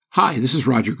Hi, this is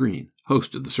Roger Green,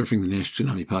 host of the Surfing the NASH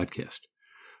Tsunami podcast.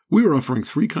 We are offering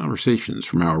 3 conversations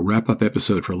from our wrap-up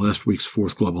episode for last week's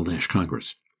 4th Global NASH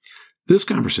Congress. This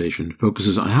conversation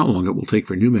focuses on how long it will take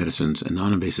for new medicines and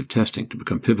non-invasive testing to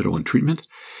become pivotal in treatment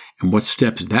and what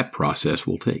steps that process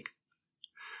will take.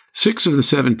 6 of the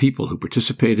 7 people who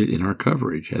participated in our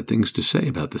coverage had things to say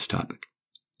about this topic.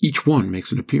 Each one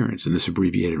makes an appearance in this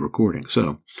abbreviated recording,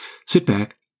 so sit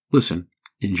back, listen,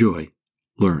 enjoy,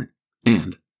 learn,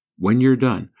 and when you're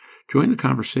done, join the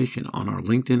conversation on our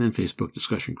LinkedIn and Facebook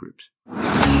discussion groups.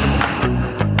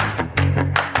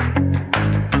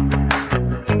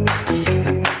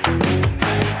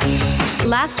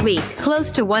 Last week,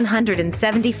 close to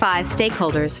 175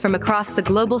 stakeholders from across the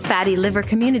global fatty liver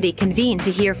community convened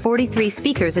to hear 43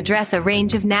 speakers address a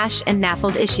range of NASH and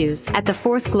NAFLD issues at the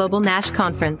 4th Global NASH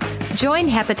Conference. Join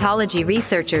hepatology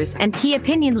researchers and key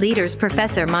opinion leaders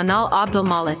Professor Manal Abdul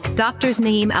Malik, Drs.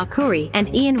 Naeem Alkhouri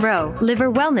and Ian Rowe,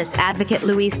 liver wellness advocate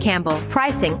Louise Campbell,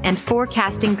 pricing and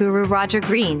forecasting guru Roger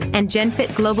Green, and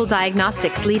GenFit Global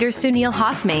Diagnostics leader Sunil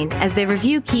Hosmain as they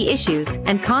review key issues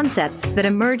and concepts that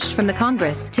emerged from the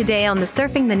Congress today on the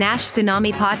Surfing the NASH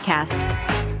Tsunami podcast.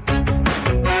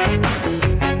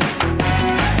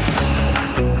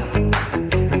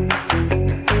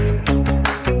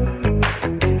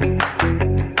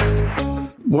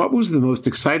 What was the most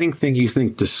exciting thing you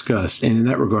think discussed? And in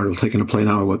that regard, we'll take into play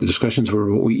now what the discussions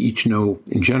were, what we each know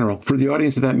in general. For the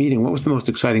audience of that meeting, what was the most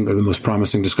exciting or the most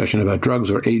promising discussion about drugs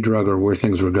or a drug or where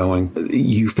things were going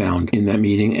you found in that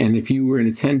meeting? And if you were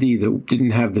an attendee that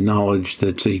didn't have the knowledge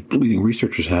that, say, leading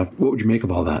researchers have, what would you make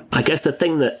of all that? I guess the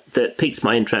thing that piqued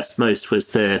my interest most was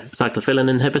the cyclophilin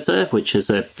inhibitor, which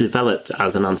is developed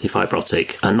as an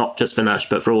antifibrotic, and not just for NASH,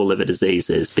 but for all liver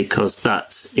diseases, because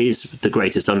that is the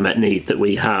greatest unmet need that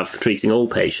we have treating all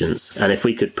patients. And if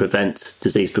we could prevent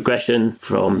disease progression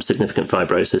from significant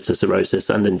fibrosis to cirrhosis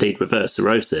and indeed reverse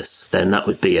cirrhosis, then that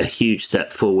would be a huge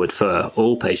step forward for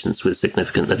all patients with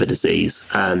significant liver disease.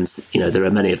 And, there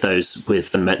are many of those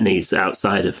with unmet needs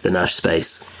outside of the NASH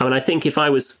space. I mean, I think if I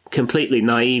was completely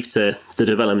naive to the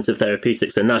development of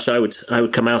therapeutics in NASH, I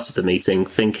would come out of the meeting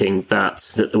thinking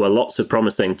that there were lots of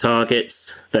promising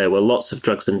targets, there were lots of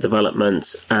drugs in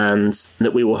development, and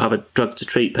that we will have a drug to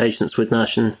treat patients with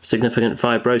NASH and significant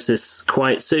fibrosis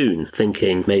quite soon,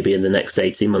 thinking maybe in the next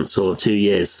 18 months or 2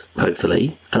 years,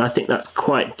 hopefully. And I think that's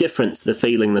quite different to the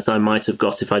feeling that I might have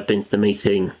got if I'd been to the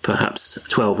meeting perhaps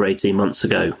 12 or 18 months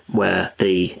ago, where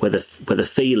the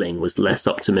feeling was less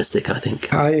optimistic, I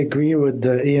think. I agree with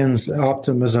Ian's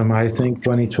optimism. I think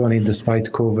 2020, despite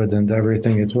COVID and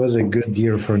everything, it was a good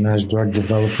year for NASH drug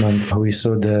development. We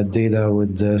saw the data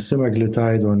with the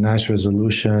semaglutide on NASH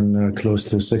resolution close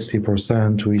to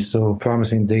 60%. We saw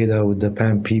promising data with the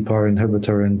PAM-PPAR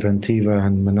inhibitor Inventiva,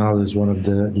 and Manal is one of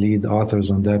the lead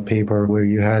authors on that paper, where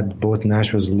you had both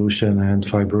NASH resolution and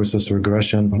fibrosis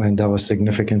regression, and that was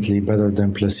significantly better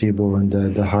than placebo and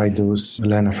the high-dose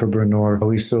lanifibranor.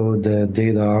 We saw the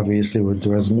data, obviously, with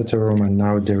resmetirom, and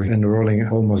now they're enrolling,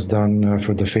 almost done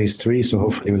for the phase 3, so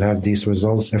hopefully we'll have these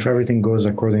results. If everything goes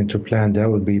according to plan, that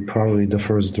would be probably the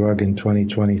first drug in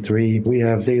 2023. We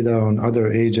have data on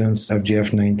other agents,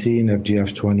 FGF19,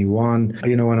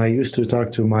 FGF21. When I used to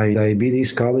talk to my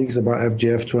diabetes colleagues about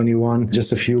FGF21,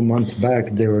 just a few months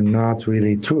back, they were not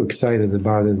really too excited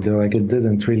about it. They're like, it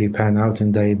didn't really pan out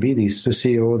in diabetes. To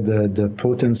see all the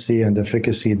potency and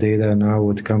efficacy data now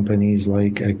with companies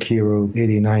like Akero,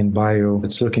 89 Bio,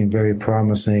 it's looking very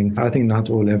promising. I think not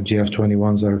all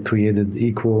FGF21s are created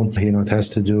equal. It has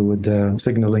to do with the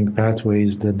signaling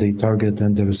pathways that they target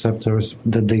and the receptors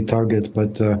that they target.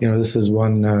 But, this is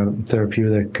one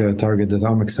therapeutic target that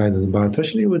I'm excited about,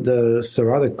 especially with the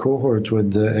cirrhotic cohort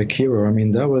with Akero. I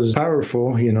mean, that was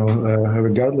powerful,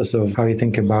 regardless of how you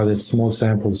think about it. Small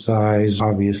sample size,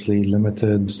 obviously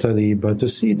limited study, but to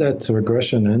see that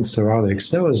regression in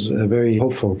cirrhotics, that was very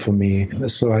hopeful for me.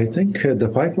 So I think the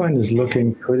pipeline is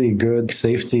looking pretty good.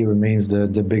 Safety remains the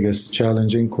biggest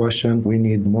challenging question. We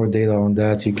need more data on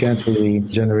that. You can't really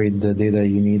generate the data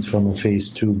you need from a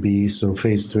phase 2b, so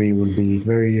phase 3 will be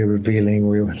very revealing.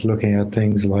 We're looking at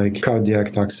things like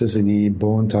cardiac toxicity,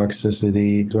 bone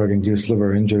toxicity, drug-induced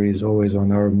liver injury is always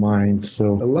on our mind. So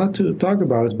a lot to talk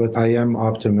about, but I am I'm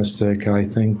optimistic.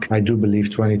 I do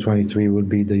believe 2023 will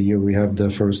be the year we have the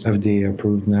first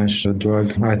FDA-approved NASH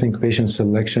drug. I think patient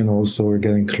selection also, we're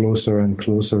getting closer and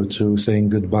closer to saying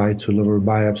goodbye to liver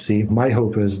biopsy. My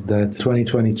hope is that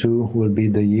 2022 will be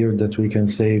the year that we can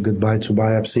say goodbye to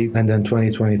biopsy, and then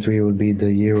 2023 will be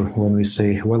the year when we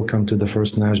say welcome to the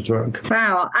first NASH drug.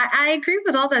 Wow, I agree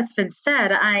with all that's been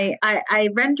said. I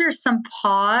render some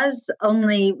pause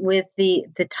only with the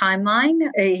timeline.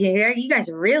 You guys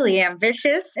are really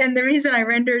ambitious. And the reason I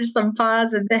render some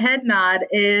pause and the head nod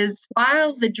is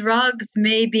while the drugs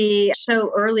maybe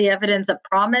show early evidence of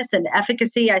promise and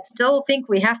efficacy, I still think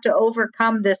we have to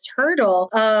overcome this hurdle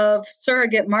of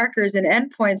surrogate markers and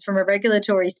endpoints from a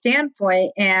regulatory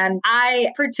standpoint. And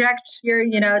I project your,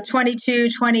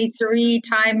 22, 23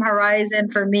 time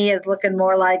horizon for me is looking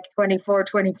more like 24,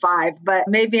 25. But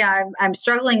maybe I'm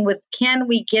struggling with, can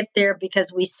we get there,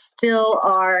 because we still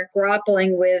are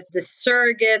grappling with the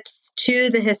surrogates to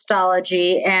the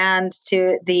histology and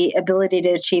to the ability to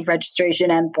achieve registration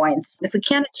endpoints. If we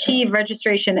can't achieve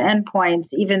registration endpoints,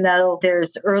 even though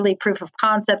there's early proof of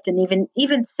concept and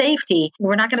even safety,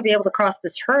 we're not going to be able to cross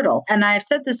this hurdle. And I've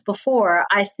said this before,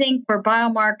 I think for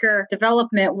biomarker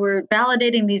development, we're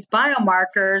validating these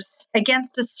biomarkers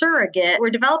against a surrogate. We're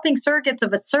developing surrogates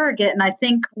of a surrogate, and I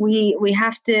think we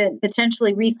have to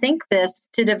potentially rethink this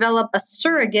to develop a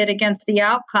surrogate against the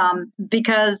outcome,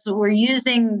 because we're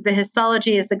using the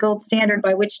histology as the gold standard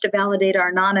by which to validate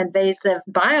our non-invasive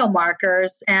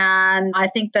biomarkers. And I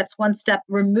think that's one step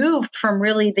removed from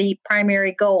really the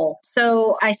primary goal.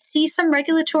 So I see some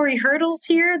regulatory hurdles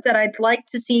here that I'd like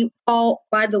to see fall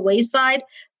by the wayside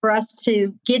for us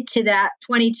to get to that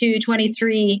 22,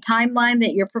 23 timeline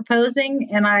that you're proposing.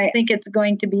 And I think it's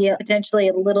going to be potentially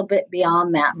a little bit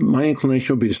beyond that. My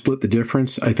inclination would be to split the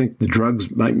difference. I think the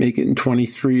drugs might make it in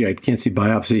 23. I can't see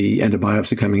end of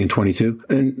biopsy coming in 22.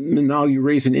 And Manal, you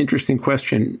raise an interesting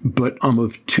question, but I'm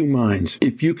of two minds.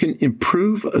 If you can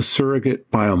improve a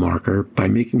surrogate biomarker by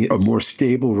making it a more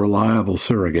stable, reliable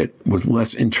surrogate with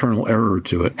less internal error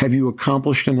to it, have you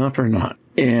accomplished enough or not?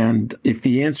 And if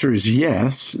the answer is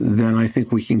yes, then I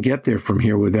think we can get there from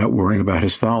here without worrying about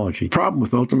histology. The problem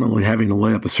with ultimately having to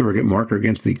lay up a surrogate marker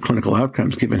against the clinical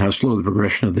outcomes, given how slow the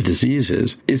progression of the disease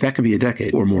is that could be a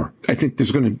decade or more. I think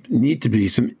there's going to need to be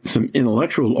some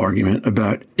intellectual argument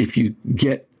about if you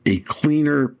get a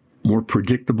cleaner, more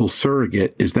predictable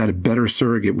surrogate, is that a better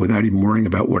surrogate without even worrying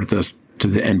about what it does to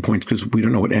the endpoints, because we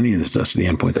don't know what any of this does to the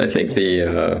endpoints. I think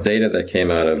the data that came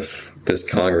out of this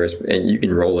Congress, and you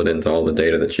can roll it into all the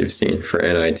data that you've seen for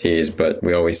NITs, but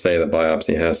we always say that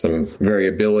biopsy has some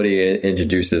variability, it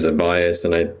introduces a bias,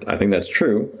 and I think that's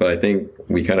true, but I think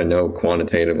we kind of know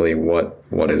quantitatively what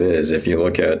it is. If you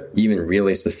look at even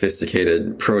really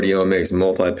sophisticated proteomics,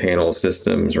 multi-panel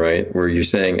systems, right, where you're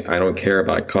saying, I don't care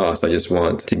about cost, I just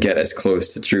want to get as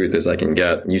close to truth as I can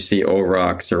get. You see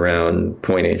OROCs around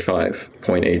 0.85,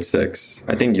 0.86.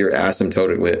 I think you're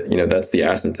asymptotically, that's the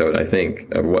asymptote, I think,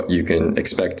 of what you can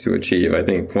expect to achieve. I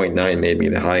think 0.9 may be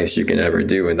the highest you can ever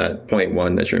do, and that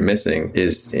 0.1 that you're missing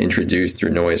is introduced through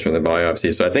noise from the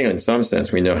biopsy. So I think in some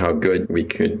sense, we know how good we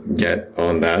could get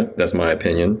on that. That's my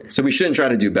opinion. So we shouldn't try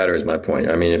to do better is my point.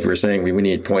 I mean, if we're saying we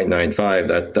need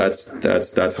 0.95,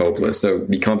 that's hopeless. So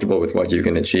be comfortable with what you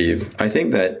can achieve. I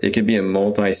think that it could be a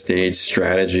multi-stage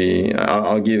strategy.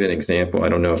 I'll give an example. I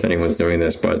don't know if anyone's doing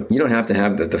this, but you don't have to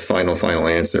have the final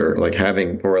answer. Like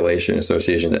having correlation,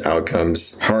 association to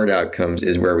outcomes, hard outcomes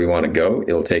is where we want to go.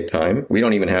 It'll take time. We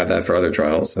don't even have that for other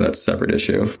trials, so that's a separate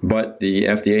issue. But the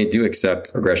FDA do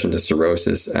accept progression to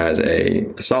cirrhosis as a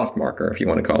soft marker, if you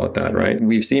want to call it that, right?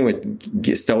 We've seen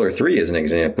with STELLAR-3 as an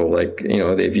example,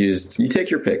 they've used, you take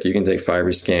your pick. You can take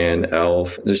FibroScan,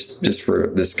 ELF, just for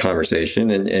this conversation.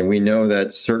 And we know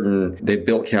that they've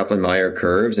built Kaplan-Meier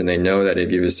curves, and they know that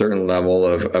if you have a certain level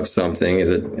of something, is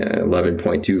it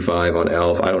 11.25 on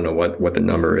ELF? I don't know what the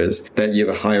number is, that you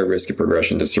have a higher risk of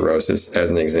progression to cirrhosis, as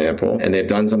an example. And they've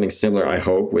done something similar, I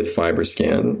hope, with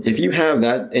FibroScan. If you have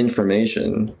that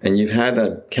information and you've had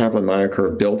that Kaplan-Meier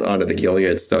curve built onto the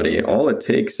Gilead study, all it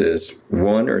takes is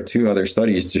one or two other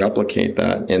studies to replicate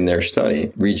that in their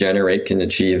study. Regenerate can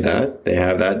achieve that. They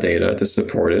have that data to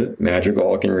support it.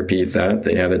 Madrigal can repeat that.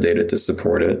 They have the data to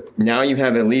support it. Now you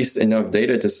have at least enough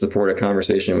data to support a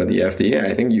conversation with the FDA.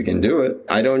 I think you can do it.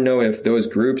 I don't know if those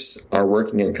groups are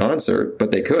working in concert,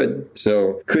 but they could.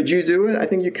 So could you do it? I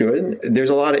think you could. There's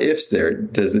a lot of ifs there.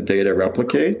 Does the data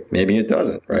replicate? Maybe it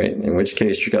doesn't, right? In which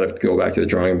case you got to go back to the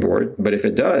drawing board. But if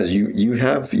it does, you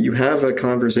have a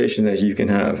conversation that you can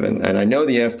have. And I know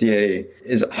the FDA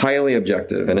is highly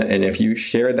objective. And if you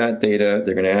share that data,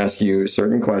 they're going to ask you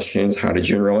certain questions. How did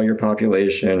you enroll your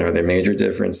population? Are there major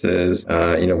differences?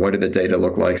 What did the data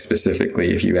look like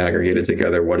specifically? If you aggregate it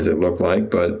together, what does it look like?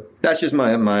 But that's just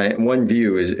my one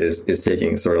view is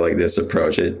taking sort of like this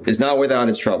approach. It's not without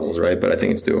its troubles, right? But I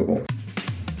think it's doable.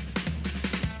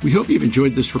 We hope you've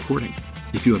enjoyed this recording.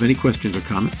 If you have any questions or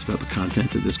comments about the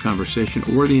content of this conversation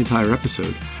or the entire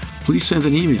episode, please send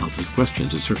an email to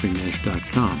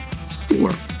questions@surfingnash.com or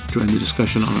join the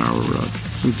discussion on our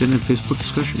LinkedIn and Facebook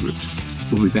discussion groups.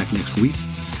 We'll be back next week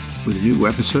with a new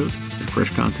episode and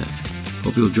fresh content.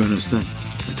 Hope you'll join us then.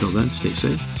 Until then, stay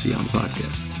safe. See you on the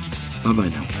podcast. Bye-bye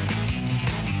now.